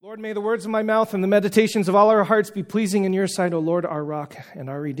Lord, may the words of my mouth and the meditations of all our hearts be pleasing in your sight, O Lord, our rock and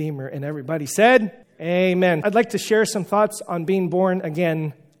our redeemer. And everybody said, amen. I'd like to share some thoughts on being born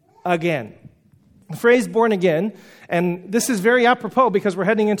again. The phrase born again, and this is very apropos because we're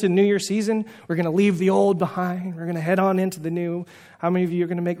heading into New Year season. We're going to leave the old behind. We're going to head on into the new. How many of you are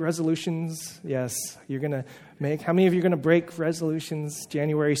going to make resolutions? Yes, you're going to make. How many of you are going to break resolutions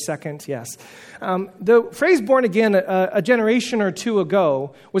January 2nd? Yes. The phrase born again a generation or two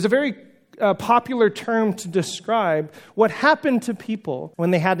ago was a very popular term to describe what happened to people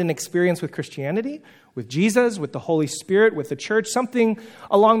when they had an experience with Christianity, with Jesus, with the Holy Spirit, with the church, something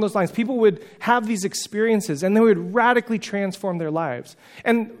along those lines. People would have these experiences and they would radically transform their lives.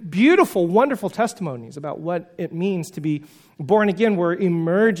 And beautiful, wonderful testimonies about what it means to be born again were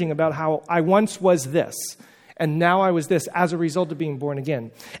emerging about how I once was this and now I was this as a result of being born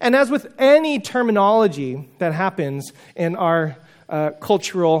again. And as with any terminology that happens in our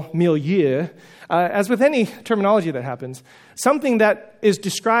cultural milieu, as with any terminology that happens, something that is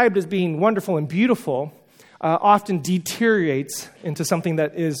described as being wonderful and beautiful often deteriorates into something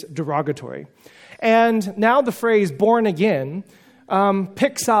that is derogatory. And now the phrase born again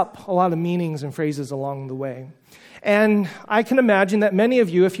picks up a lot of meanings and phrases along the way. And I can imagine that many of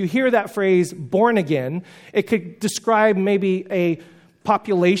you, if you hear that phrase born again, it could describe maybe a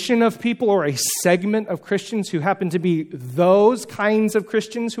population of people or a segment of Christians who happen to be those kinds of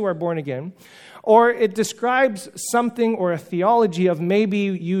Christians who are born again. Or it describes something or a theology of maybe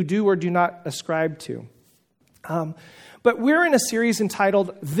you do or do not ascribe to. But we're in a series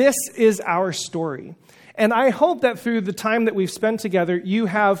entitled, This is Our Story. And I hope that through the time that we've spent together, you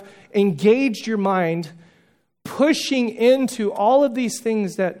have engaged your mind pushing into all of these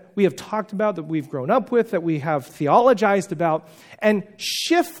things that we have talked about, that we've grown up with, that we have theologized about, and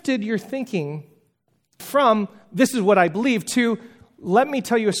shifted your thinking from, this is what I believe, to, let me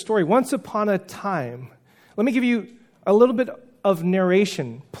tell you a story. Once upon a time, let me give you a little bit of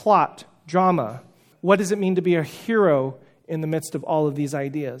narration, plot, drama. What does it mean to be a hero in the midst of all of these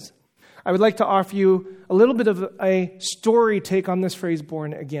ideas? I would like to offer you a little bit of a story take on this phrase,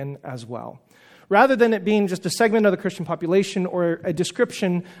 born again, as well. Rather than it being just a segment of the Christian population or a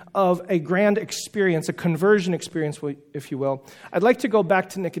description of a grand experience, a conversion experience, if you will, I'd like to go back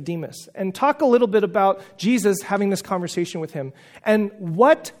to Nicodemus and talk a little bit about Jesus having this conversation with him. And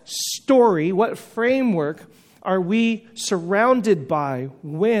what story, what framework are we surrounded by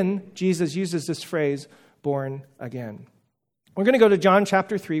when Jesus uses this phrase, born again? We're going to go to John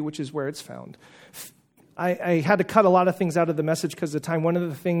chapter 3, which is where it's found. I had to cut a lot of things out of the message because of the time. One of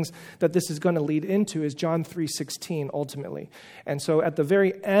the things that this is going to lead into is John 3:16, ultimately. And so at the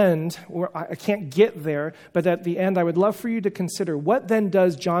very end, I can't get there, but at the end, I would love for you to consider, what then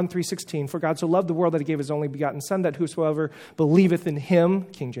does John 3:16, for God so loved the world that he gave his only begotten Son, that whosoever believeth in him,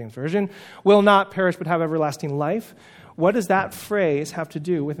 King James Version, will not perish but have everlasting life. What does that phrase have to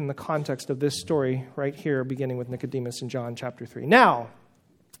do within the context of this story right here, beginning with Nicodemus in John chapter 3? Now,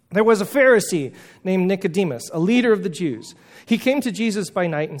 there was a Pharisee named Nicodemus, a leader of the Jews. He came to Jesus by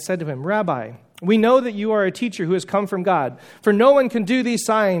night and said to him, Rabbi, we know that you are a teacher who has come from God, for no one can do these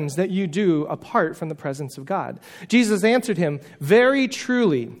signs that you do apart from the presence of God. Jesus answered him, very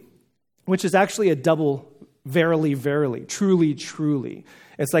truly, which is actually a double verily, verily, truly, truly.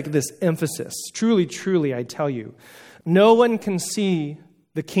 It's like this emphasis. Truly, truly, I tell you, no one can see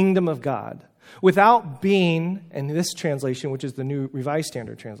the kingdom of God without being, in this translation, which is the New Revised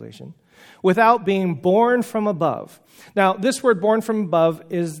Standard Translation, without being born from above. Now, this word born from above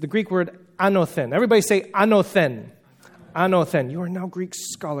is the Greek word anothen. Everybody say anothen. Anothen. You are now Greek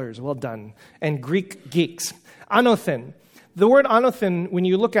scholars. Well done. And Greek geeks. Anothen. The word anothen, when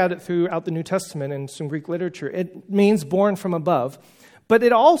you look at it throughout the New Testament and some Greek literature, it means born from above. But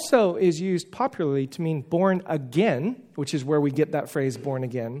it also is used popularly to mean born again, which is where we get that phrase born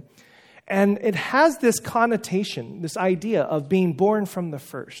again. And it has this connotation, this idea of being born from the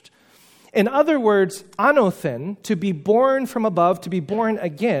first. In other words, anothen, to be born from above, to be born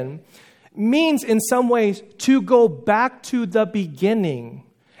again, means in some ways to go back to the beginning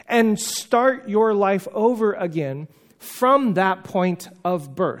and start your life over again from that point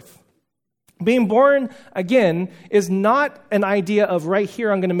of birth. Being born again is not an idea of right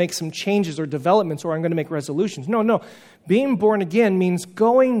here, I'm going to make some changes or developments or I'm going to make resolutions. No. Being born again means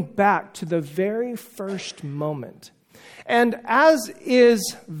going back to the very first moment. And as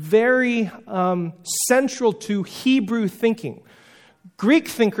is very central to Hebrew thinking, Greek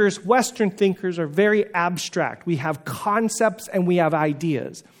thinkers, Western thinkers are very abstract. We have concepts and we have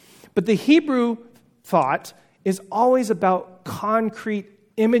ideas. But the Hebrew thought is always about concrete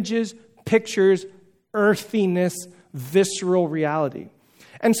images, pictures, earthiness, visceral reality.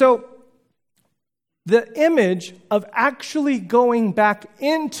 And so the image of actually going back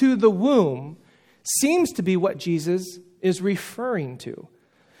into the womb seems to be what Jesus is referring to.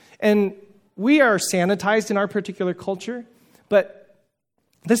 And we are sanitized in our particular culture, but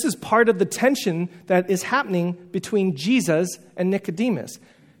this is part of the tension that is happening between Jesus and Nicodemus.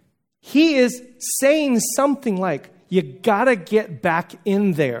 He is saying something like, you gotta get back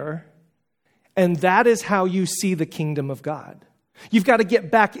in there, and that is how you see the kingdom of God. You've got to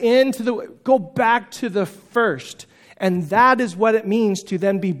get back go back to the first. And that is what it means to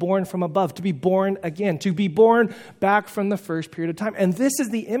then be born from above, to be born again, to be born back from the first period of time. And this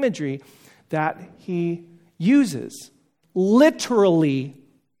is the imagery that he uses. Literally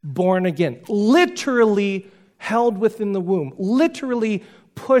born again, literally held within the womb, literally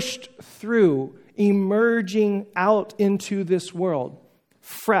pushed through, emerging out into this world,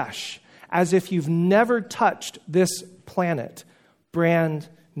 fresh, as if you've never touched this planet, brand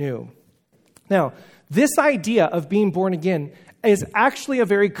new. Now, this idea of being born again is actually a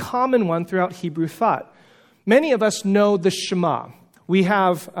very common one throughout Hebrew thought. Many of us know the Shema. We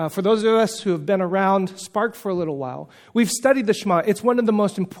have, for those of us who have been around Spark for a little while, we've studied the Shema. It's one of the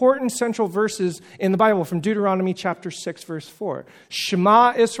most important central verses in the Bible from Deuteronomy chapter 6, verse 4.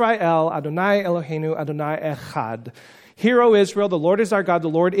 Shema Israel, Adonai Eloheinu, Adonai Echad. Hear, O Israel, the Lord is our God, the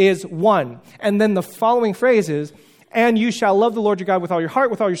Lord is one. And then the following phrase is, and you shall love the Lord your God with all your heart,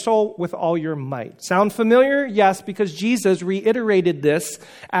 with all your soul, with all your might. Sound familiar? Yes, because Jesus reiterated this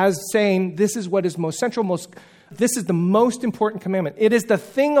as saying, this is what is most central, this is the most important commandment. It is the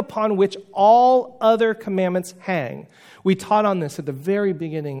thing upon which all other commandments hang. We taught on this at the very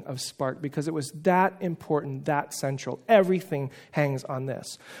beginning of Spark because it was that important, that central. Everything hangs on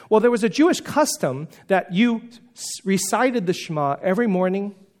this. Well, there was a Jewish custom that you recited the Shema every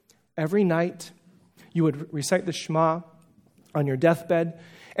morning, every night. You would recite the Shema on your deathbed.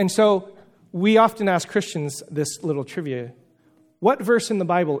 And so we often ask Christians this little trivia. What verse in the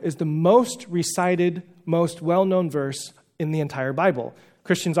Bible is the most recited, most well-known verse in the entire Bible?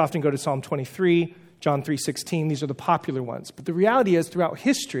 Christians often go to Psalm 23, John 3:16. These are the popular ones. But the reality is, throughout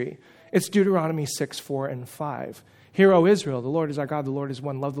history, it's Deuteronomy 6, 4, and 5. Hear, O Israel, the Lord is our God, the Lord is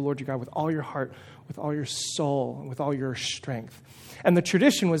one. Love the Lord your God with all your heart, with all your soul, and with all your strength. And the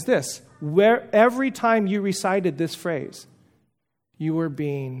tradition was this, where every time you recited this phrase, you were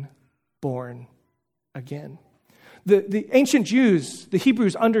being born again. The ancient Jews, the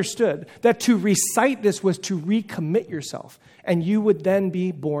Hebrews, understood that to recite this was to recommit yourself, and you would then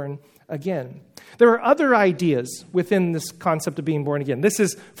be born again. There are other ideas within this concept of being born again. This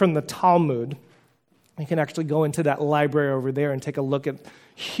is from the Talmud. You can actually go into that library over there and take a look at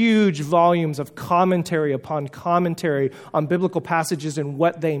huge volumes of commentary upon commentary on biblical passages and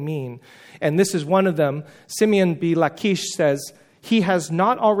what they mean. And this is one of them. Simeon B. Lakish says, he has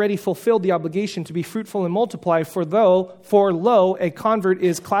not already fulfilled the obligation to be fruitful and multiply, for lo, a convert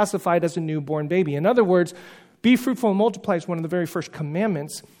is classified as a newborn baby. In other words, be fruitful and multiply is one of the very first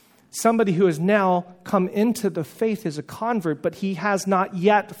commandments. Somebody who has now come into the faith is a convert, but he has not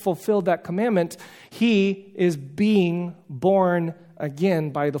yet fulfilled that commandment. He is being born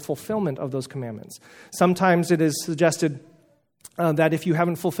again by the fulfillment of those commandments. Sometimes it is suggested that if you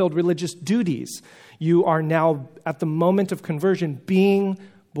haven't fulfilled religious duties, you are now, at the moment of conversion, being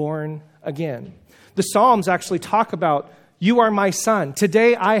born again. The Psalms actually talk about, you are my son.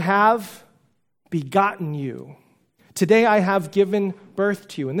 Today I have begotten you. Today I have given birth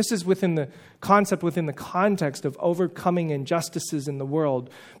to you. And this is within the concept, within the context of overcoming injustices in the world,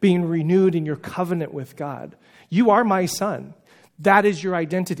 being renewed in your covenant with God. You are my son. That is your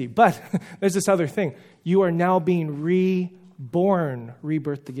identity. But there's this other thing. You are now being reborn,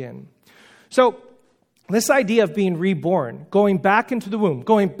 rebirthed again. So this idea of being reborn, going back into the womb,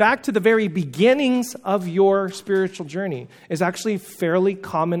 going back to the very beginnings of your spiritual journey is actually a fairly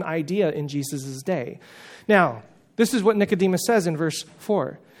common idea in Jesus' day. Now, this is what Nicodemus says in verse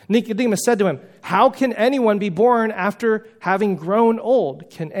 4. Nicodemus said to him, how can anyone be born after having grown old?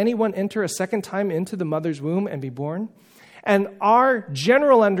 Can anyone enter a second time into the mother's womb and be born? And our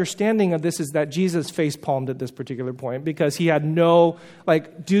general understanding of this is that Jesus face-palmed at this particular point because he had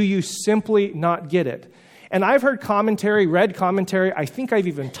do you simply not get it? And I've heard commentary, read commentary, I think I've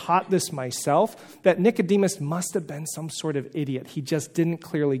even taught this myself, that Nicodemus must have been some sort of idiot. He just didn't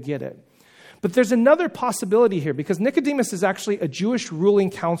clearly get it. But there's another possibility here because Nicodemus is actually a Jewish ruling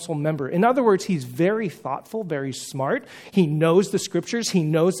council member. In other words, he's very thoughtful, very smart. He knows the scriptures. He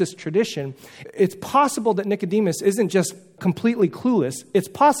knows this tradition. It's possible that Nicodemus isn't just completely clueless. It's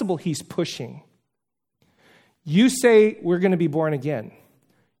possible he's pushing. You say we're going to be born again.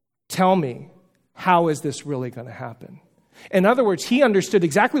 Tell me, how is this really going to happen? In other words, he understood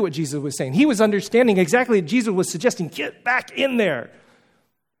exactly what Jesus was saying. He was understanding exactly what Jesus was suggesting. Get back in there.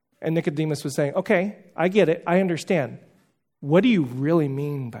 And Nicodemus was saying, okay, I get it. I understand. What do you really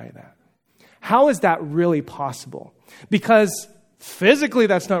mean by that? How is that really possible? Because physically,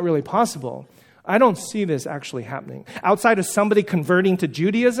 that's not really possible. I don't see this actually happening. Outside of somebody converting to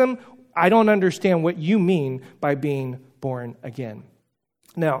Judaism, I don't understand what you mean by being born again.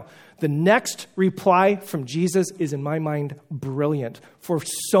 Now, the next reply from Jesus is, in my mind, brilliant for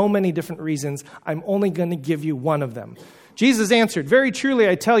so many different reasons. I'm only going to give you one of them. Jesus answered, "Very truly,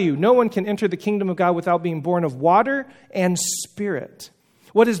 I tell you, no one can enter the kingdom of God without being born of water and spirit.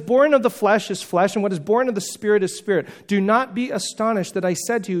 What is born of the flesh is flesh, and what is born of the spirit is spirit. Do not be astonished that I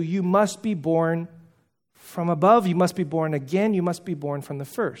said to you, you must be born from above. You must be born again. You must be born from the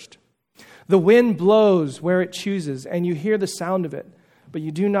first. The wind blows where it chooses, and you hear the sound of it, but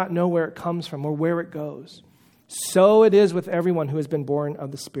you do not know where it comes from or where it goes. So it is with everyone who has been born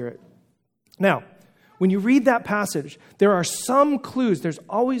of the Spirit." Now, when you read that passage, there are some clues. There's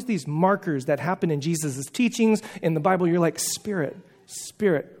always these markers that happen in Jesus' teachings. In the Bible, you're like, spirit,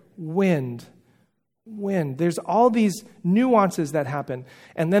 spirit, wind, wind. There's all these nuances that happen.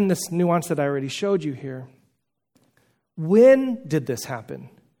 And then this nuance that I already showed you here. When did this happen?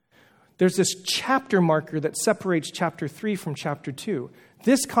 There's this chapter marker that separates chapter 3 from chapter 2.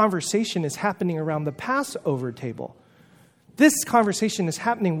 This conversation is happening around the Passover table. This conversation is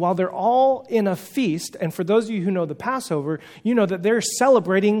happening while they're all in a feast. And for those of you who know the Passover, you know that they're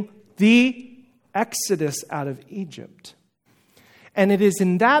celebrating the Exodus out of Egypt. And it is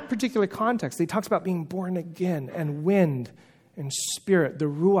in that particular context, he talks about being born again and wind and spirit, the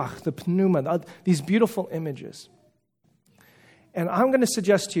ruach, the pneuma, these beautiful images. And I'm going to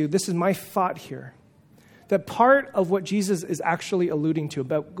suggest to you, this is my thought here, that part of what Jesus is actually alluding to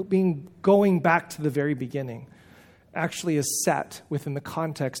about going back to the very beginning actually is set within the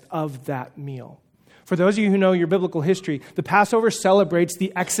context of that meal. For those of you who know your biblical history, the Passover celebrates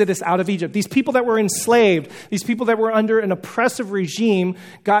the Exodus out of Egypt. These people that were enslaved, these people that were under an oppressive regime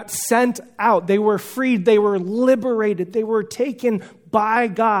got sent out. They were freed. They were liberated. They were taken by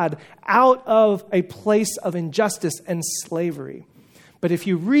God out of a place of injustice and slavery. But if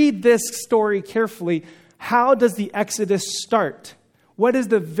you read this story carefully, how does the Exodus start? What is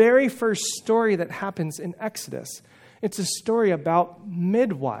the very first story that happens in Exodus? It's a story about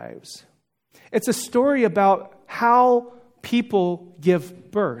midwives. It's a story about how people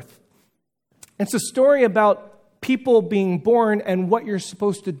give birth. It's a story about people being born and what you're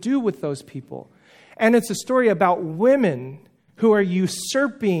supposed to do with those people. And it's a story about women who are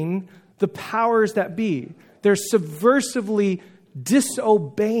usurping the powers that be. They're subversively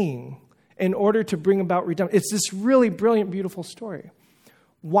disobeying in order to bring about redemption. It's this really brilliant, beautiful story.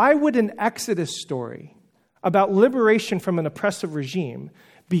 Why would an Exodus story about liberation from an oppressive regime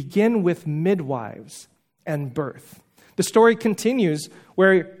begin with midwives and birth? The story continues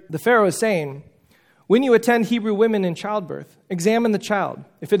where the Pharaoh is saying, "When you attend Hebrew women in childbirth, examine the child.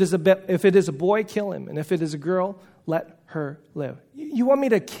 If it is a boy, kill him. And if it is a girl, let her live." You want me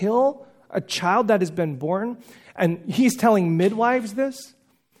to kill a child that has been born? And he's telling midwives this?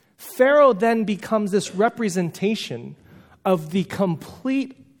 Pharaoh then becomes this representation of the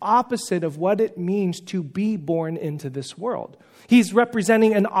complete opposite of what it means to be born into this world. He's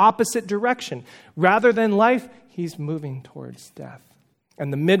representing an opposite direction. Rather than life, he's moving towards death.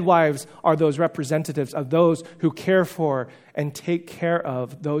 And the midwives are those representatives of those who care for and take care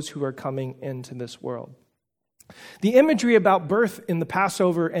of those who are coming into this world. The imagery about birth in the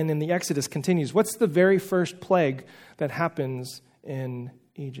Passover and in the Exodus continues. What's the very first plague that happens in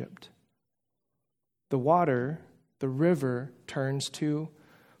Egypt? The water, the river, turns to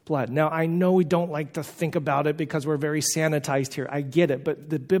blood. Now, I know we don't like to think about it because we're very sanitized here. I get it. But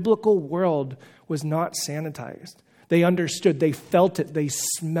the biblical world was not sanitized. They understood. They felt it. They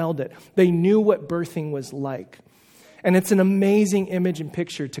smelled it. They knew what birthing was like. And it's an amazing image and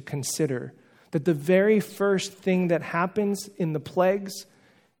picture to consider that the very first thing that happens in the plagues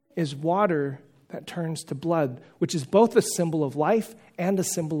is water that turns to blood, which is both a symbol of life and a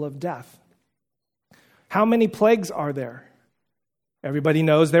symbol of death. How many plagues are there? Everybody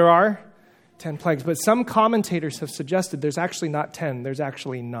knows there are 10 plagues, but some commentators have suggested there's actually not 10, there's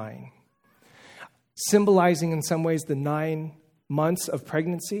actually 9. Symbolizing in some ways the 9 months of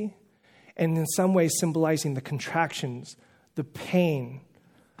pregnancy, and in some ways symbolizing the contractions, the pain,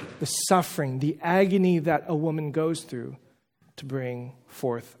 the suffering, the agony that a woman goes through to bring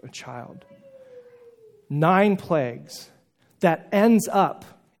forth a child. 9 plagues that ends up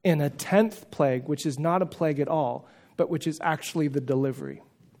in a 10th plague, which is not a plague at all, but which is actually the delivery.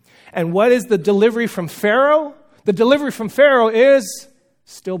 And what is the delivery from Pharaoh? The delivery from Pharaoh is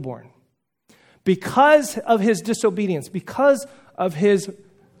stillborn. Because of his disobedience, because of his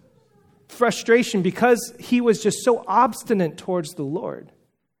frustration, because he was just so obstinate towards the Lord,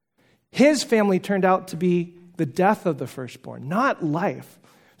 his family turned out to be the death of the firstborn, not life.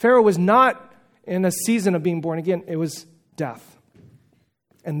 Pharaoh was not in a season of being born again. It was death.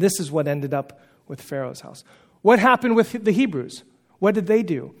 And this is what ended up with Pharaoh's house. What happened with the Hebrews? What did they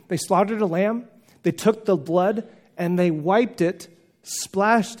do? They slaughtered a lamb. They took the blood and they wiped it,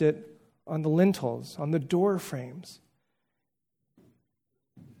 splashed it on the lintels, on the door frames.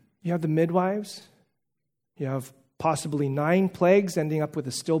 You have the midwives. You have possibly 9 plagues ending up with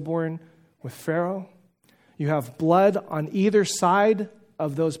a stillborn with Pharaoh. You have blood on either side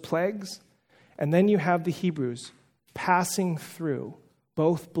of those plagues. And then you have the Hebrews passing through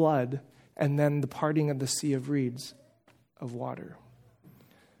both blood and then the parting of the Sea of Reeds of water.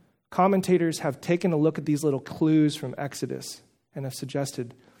 Commentators have taken a look at these little clues from Exodus and have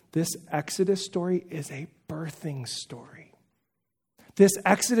suggested this Exodus story is a birthing story. This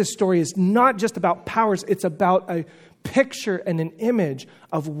Exodus story is not just about powers, it's about a picture and an image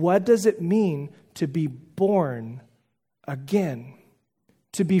of what does it mean to be born again,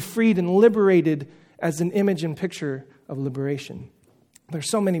 to be freed and liberated as an image and picture of liberation. There's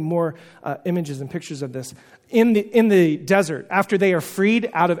so many more images and pictures of this. In the desert, after they are freed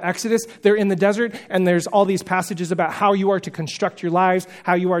out of Exodus, they're in the desert, and there's all these passages about how you are to construct your lives,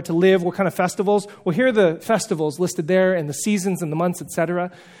 how you are to live, what kind of festivals. Well, here are the festivals listed there, and the seasons and the months,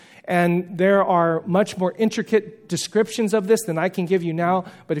 etc. And there are much more intricate descriptions of this than I can give you now.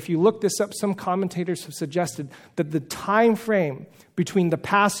 But if you look this up, some commentators have suggested that the time frame between the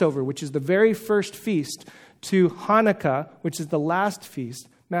Passover, which is the very first feast, to Hanukkah, which is the last feast,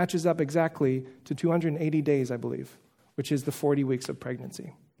 matches up exactly to 280 days, I believe, which is the 40 weeks of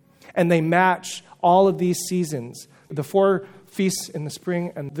pregnancy. And they match all of these seasons, the 4 feasts in the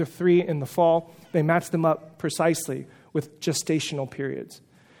spring and the 3 in the fall. They match them up precisely with gestational periods.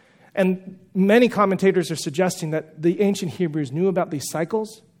 And many commentators are suggesting that the ancient Hebrews knew about these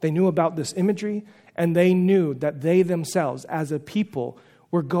cycles, they knew about this imagery, and they knew that they themselves, as a people,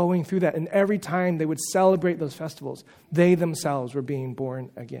 were going through that. And every time they would celebrate those festivals, they themselves were being born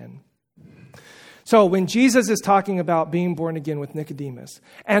again. So when Jesus is talking about being born again with Nicodemus,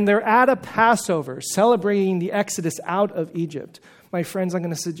 and they're at a Passover celebrating the Exodus out of Egypt, my friends, I'm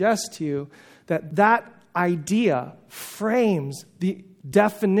going to suggest to you that that idea frames the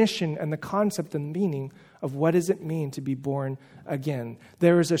definition and the concept and meaning of what does it mean to be born again.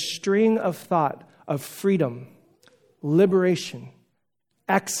 There is a string of thought of freedom, liberation,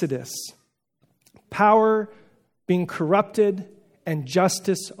 Exodus, power being corrupted, and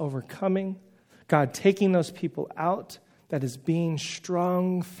justice overcoming. God taking those people out, that is being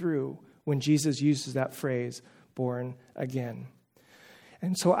strung through when Jesus uses that phrase, born again.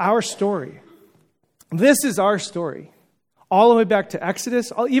 And so our story, this is our story, all the way back to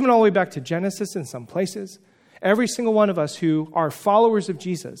Exodus, even all the way back to Genesis in some places. Every single one of us who are followers of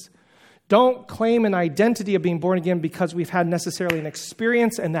Jesus don't claim an identity of being born again because we've had necessarily an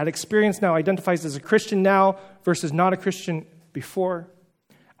experience, and that experience now identifies as a Christian now versus not a Christian before.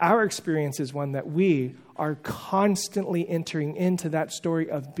 Our experience is one that we are constantly entering into that story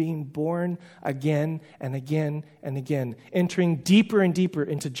of being born again and again and again, entering deeper and deeper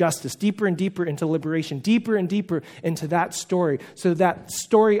into justice, deeper and deeper into liberation, deeper and deeper into that story, so that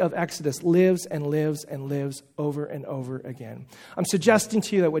story of Exodus lives and lives and lives over and over again. I'm suggesting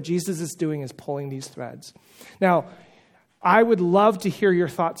to you that what Jesus is doing is pulling these threads. Now, I would love to hear your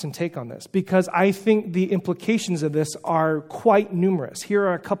thoughts and take on this, because I think the implications of this are quite numerous. Here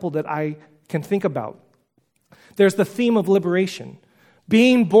are a couple that I can think about. There's the theme of liberation.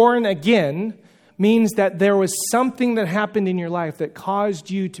 Being born again means that there was something that happened in your life that caused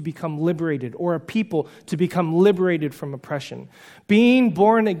you to become liberated, or a people to become liberated from oppression. Being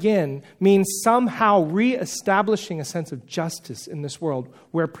born again means somehow reestablishing a sense of justice in this world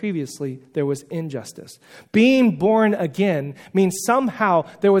where previously there was injustice. Being born again means somehow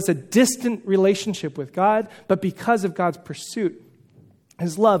there was a distant relationship with God, but because of God's pursuit,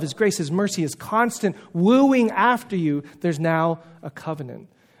 His love, His grace, His mercy, His constant wooing after you, there's now a covenant.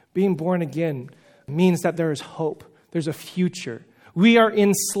 Being born again means that there is hope. There's a future. We are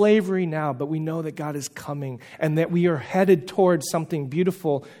in slavery now, but we know that God is coming and that we are headed towards something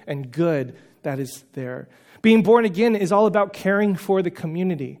beautiful and good that is there. Being born again is all about caring for the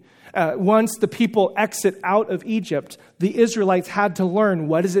community. Once the people exit out of Egypt, the Israelites had to learn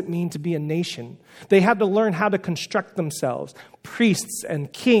what does it mean to be a nation. They had to learn how to construct themselves. Priests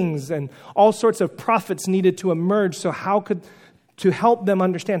and kings and all sorts of prophets needed to emerge. So how could to help them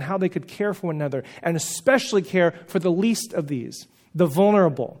understand how they could care for one another, and especially care for the least of these, the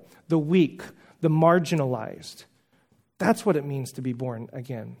vulnerable, the weak, the marginalized. That's what it means to be born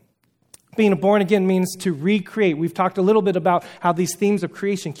again. Being born again means to recreate. We've talked a little bit about how these themes of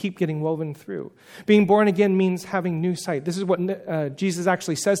creation keep getting woven through. Being born again means having new sight. This is what Jesus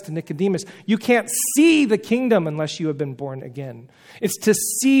actually says to Nicodemus. You can't see the kingdom unless you have been born again. It's to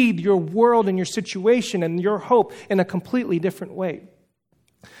see your world and your situation and your hope in a completely different way.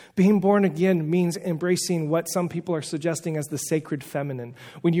 Being born again means embracing what some people are suggesting as the sacred feminine.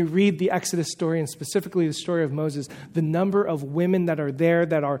 When you read the Exodus story, and specifically the story of Moses, the number of women that are there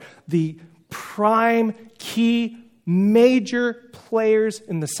that are the prime, key, major players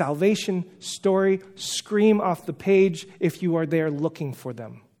in the salvation story scream off the page if you are there looking for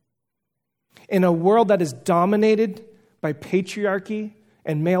them. In a world that is dominated by patriarchy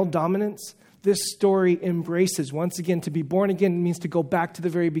and male dominance, this story embraces, once again, to be born again means to go back to the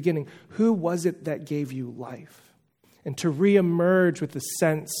very beginning. Who was it that gave you life? And to reemerge with the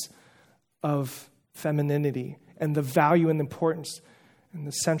sense of femininity and the value and importance and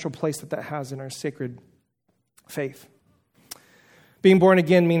the central place that has in our sacred faith. Being born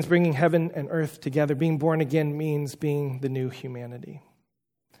again means bringing heaven and earth together. Being born again means being the new humanity.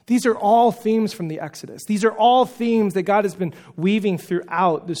 These are all themes from the Exodus. These are all themes that God has been weaving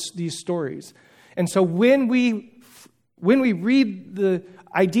throughout these stories. And so when we read the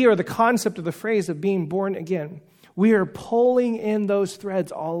idea or the concept of the phrase of being born again, we are pulling in those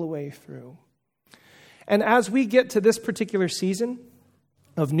threads all the way through. And as we get to this particular season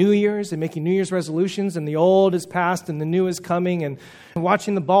of New Year's and making New Year's resolutions, and the old is past and the new is coming, and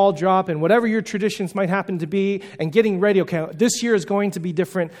watching the ball drop and whatever your traditions might happen to be, and getting ready, okay, this year is going to be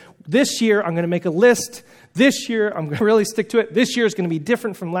different. This year I'm going to make a list. This year I'm going to really stick to it. This year is going to be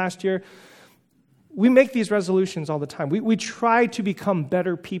different from last year. We make these resolutions all the time. We try to become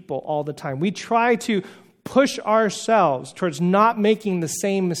better people all the time. We try to push ourselves towards not making the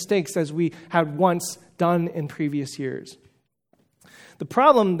same mistakes as we had once done in previous years. The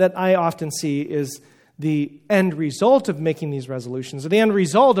problem that I often see is the end result of making these resolutions, or the end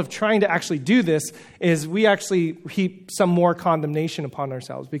result of trying to actually do this, is we actually heap some more condemnation upon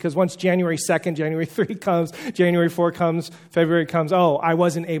ourselves. Because once January 2nd, January 3 comes, January 4 comes, February comes, oh, I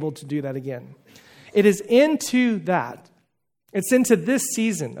wasn't able to do that again. It is into that, it's into this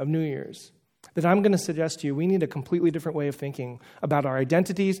season of New Year's that I'm going to suggest to you we need a completely different way of thinking about our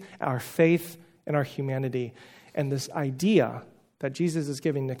identities, our faith, and our humanity. And this idea that Jesus is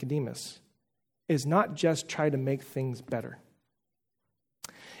giving Nicodemus is not just try to make things better.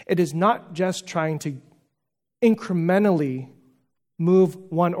 It is not just trying to incrementally move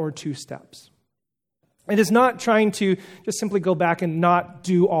one or two steps. It is not trying to just simply go back and not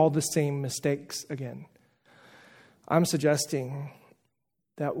do all the same mistakes again. I'm suggesting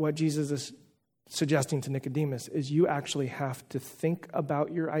that what Jesus is suggesting to Nicodemus is you actually have to think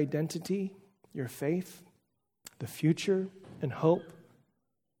about your identity, your faith, the future, and hope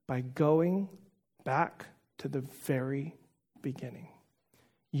by going back to the very beginning.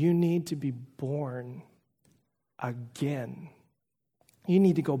 You need to be born again. You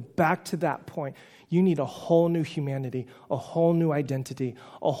need to go back to that point. You need a whole new humanity, a whole new identity,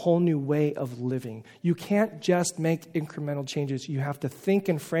 a whole new way of living. You can't just make incremental changes. You have to think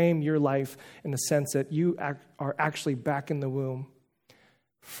and frame your life in the sense that you are actually back in the womb.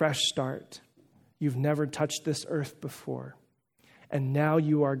 Fresh start. You've never touched this earth before. And now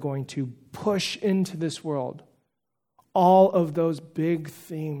you are going to push into this world all of those big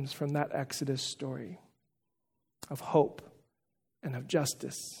themes from that Exodus story of hope and of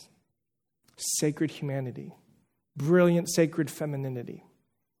justice, sacred humanity, brilliant sacred femininity,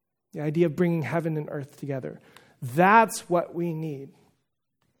 the idea of bringing heaven and earth together. That's what we need.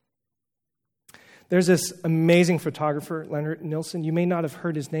 There's this amazing photographer, Leonard Nilsson. You may not have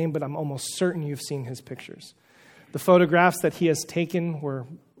heard his name, but I'm almost certain you've seen his pictures. The photographs that he has taken were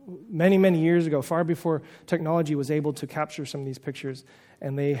many, many years ago, far before technology was able to capture some of these pictures,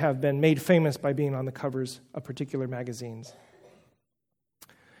 and they have been made famous by being on the covers of particular magazines.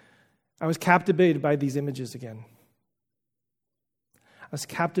 I was captivated by these images again. I was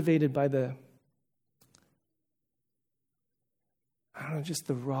captivated by just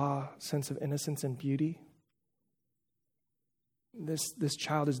the raw sense of innocence and beauty. This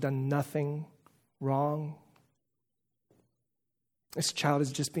child has done nothing wrong. This child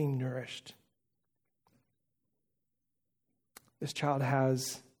is just being nourished. This child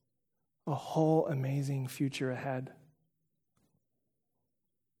has a whole amazing future ahead.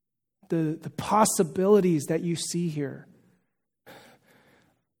 The possibilities that you see here,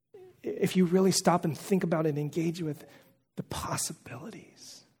 if you really stop and think about it and engage with, The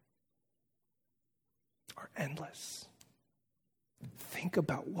possibilities are endless. Think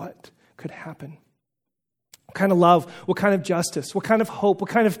about what could happen. What kind of love, what kind of justice, what kind of hope, what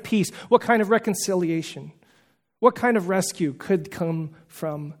kind of peace, what kind of reconciliation, what kind of rescue could come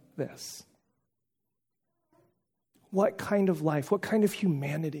from this? What kind of life, what kind of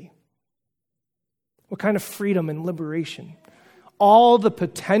humanity, what kind of freedom and liberation? All the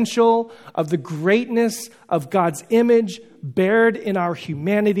potential of the greatness of God's image bared in our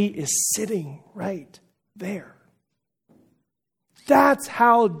humanity is sitting right there. That's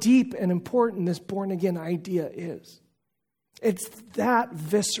how deep and important this born-again idea is. It's that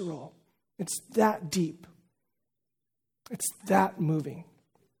visceral. It's that deep. It's that moving.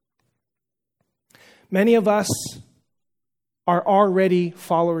 Many of us are already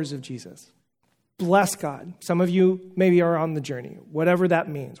followers of Jesus. Bless God. Some of you maybe are on the journey, whatever that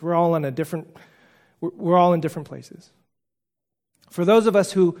means. We're all in different places. For those of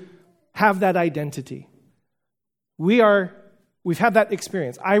us who have that identity, we've had that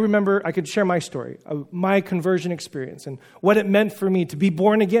experience. I remember, I could share my story of my conversion experience and what it meant for me to be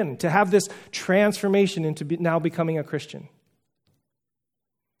born again, to have this transformation into now becoming a Christian.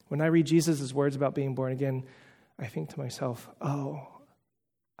 When I read Jesus' words about being born again, I think to myself, oh,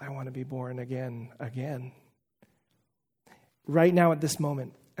 I want to be born again. Right now at this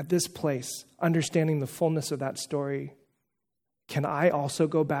moment, at this place, understanding the fullness of that story, can I also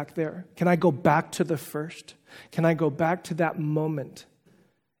go back there? Can I go back to the first? Can I go back to that moment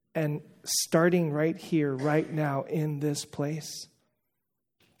and starting right here, right now in this place,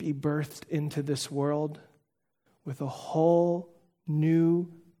 be birthed into this world with a whole new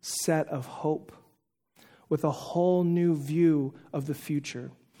set of hope, with a whole new view of the future,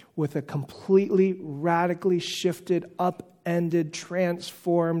 with a completely, radically shifted, upended,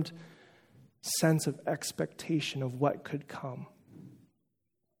 transformed sense of expectation of what could come.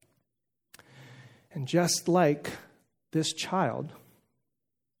 And just like this child,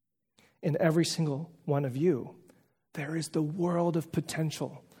 in every single one of you, there is the world of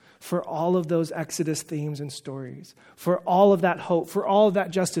potential for all of those Exodus themes and stories, for all of that hope, for all of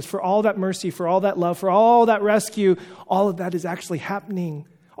that justice, for all that mercy, for all that love, for all that rescue. All of that is actually happening.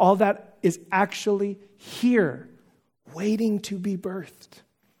 All that is actually here, waiting to be birthed,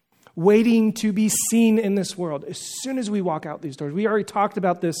 waiting to be seen in this world. As soon as we walk out these doors, we already talked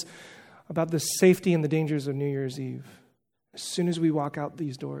about this safety and the dangers of New Year's Eve. As soon as we walk out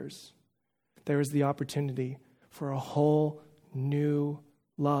these doors, there is the opportunity for a whole new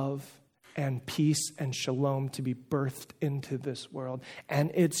love and peace and shalom to be birthed into this world.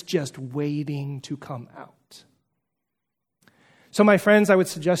 And it's just waiting to come out. So my friends, I would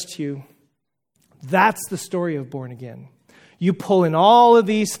suggest to you, that's the story of Born Again. You pull in all of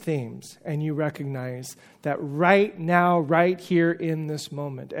these themes and you recognize that right now, right here in this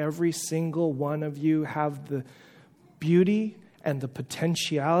moment, every single one of you have the beauty and the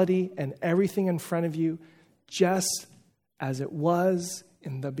potentiality and everything in front of you just as it was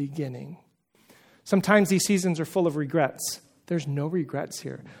in the beginning. Sometimes these seasons are full of regrets. There's no regrets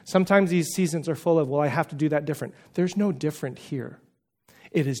here. Sometimes these seasons are full of, well, I have to do that different. There's no different here.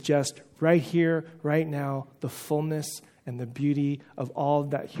 It is just right here, right now, the fullness and the beauty of all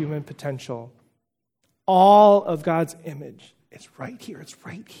of that human potential. All of God's image is right here. It's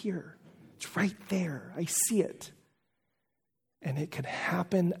right here. It's right there. I see it. And it could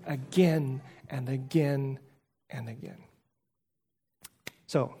happen again and again and again.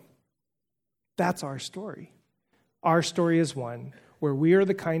 So, that's our story. Our story is one where we are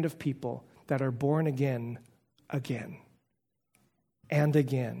the kind of people that are born again, again, and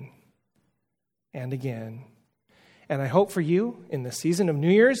again, and again. And I hope for you in the season of New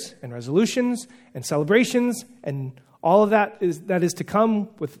Year's and resolutions and celebrations and all of that is to come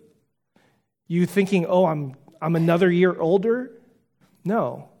with you thinking, oh, I'm another year older.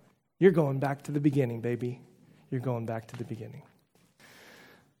 No, you're going back to the beginning, baby. You're going back to the beginning.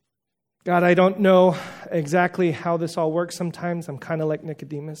 God, I don't know exactly how this all works sometimes. I'm kind of like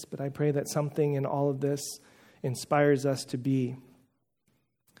Nicodemus, but I pray that something in all of this inspires us to be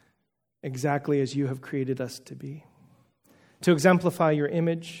exactly as you have created us to be, to exemplify your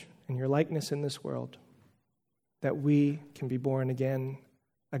image and your likeness in this world, that we can be born again,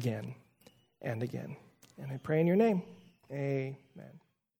 again, and again. And I pray in your name. Amen.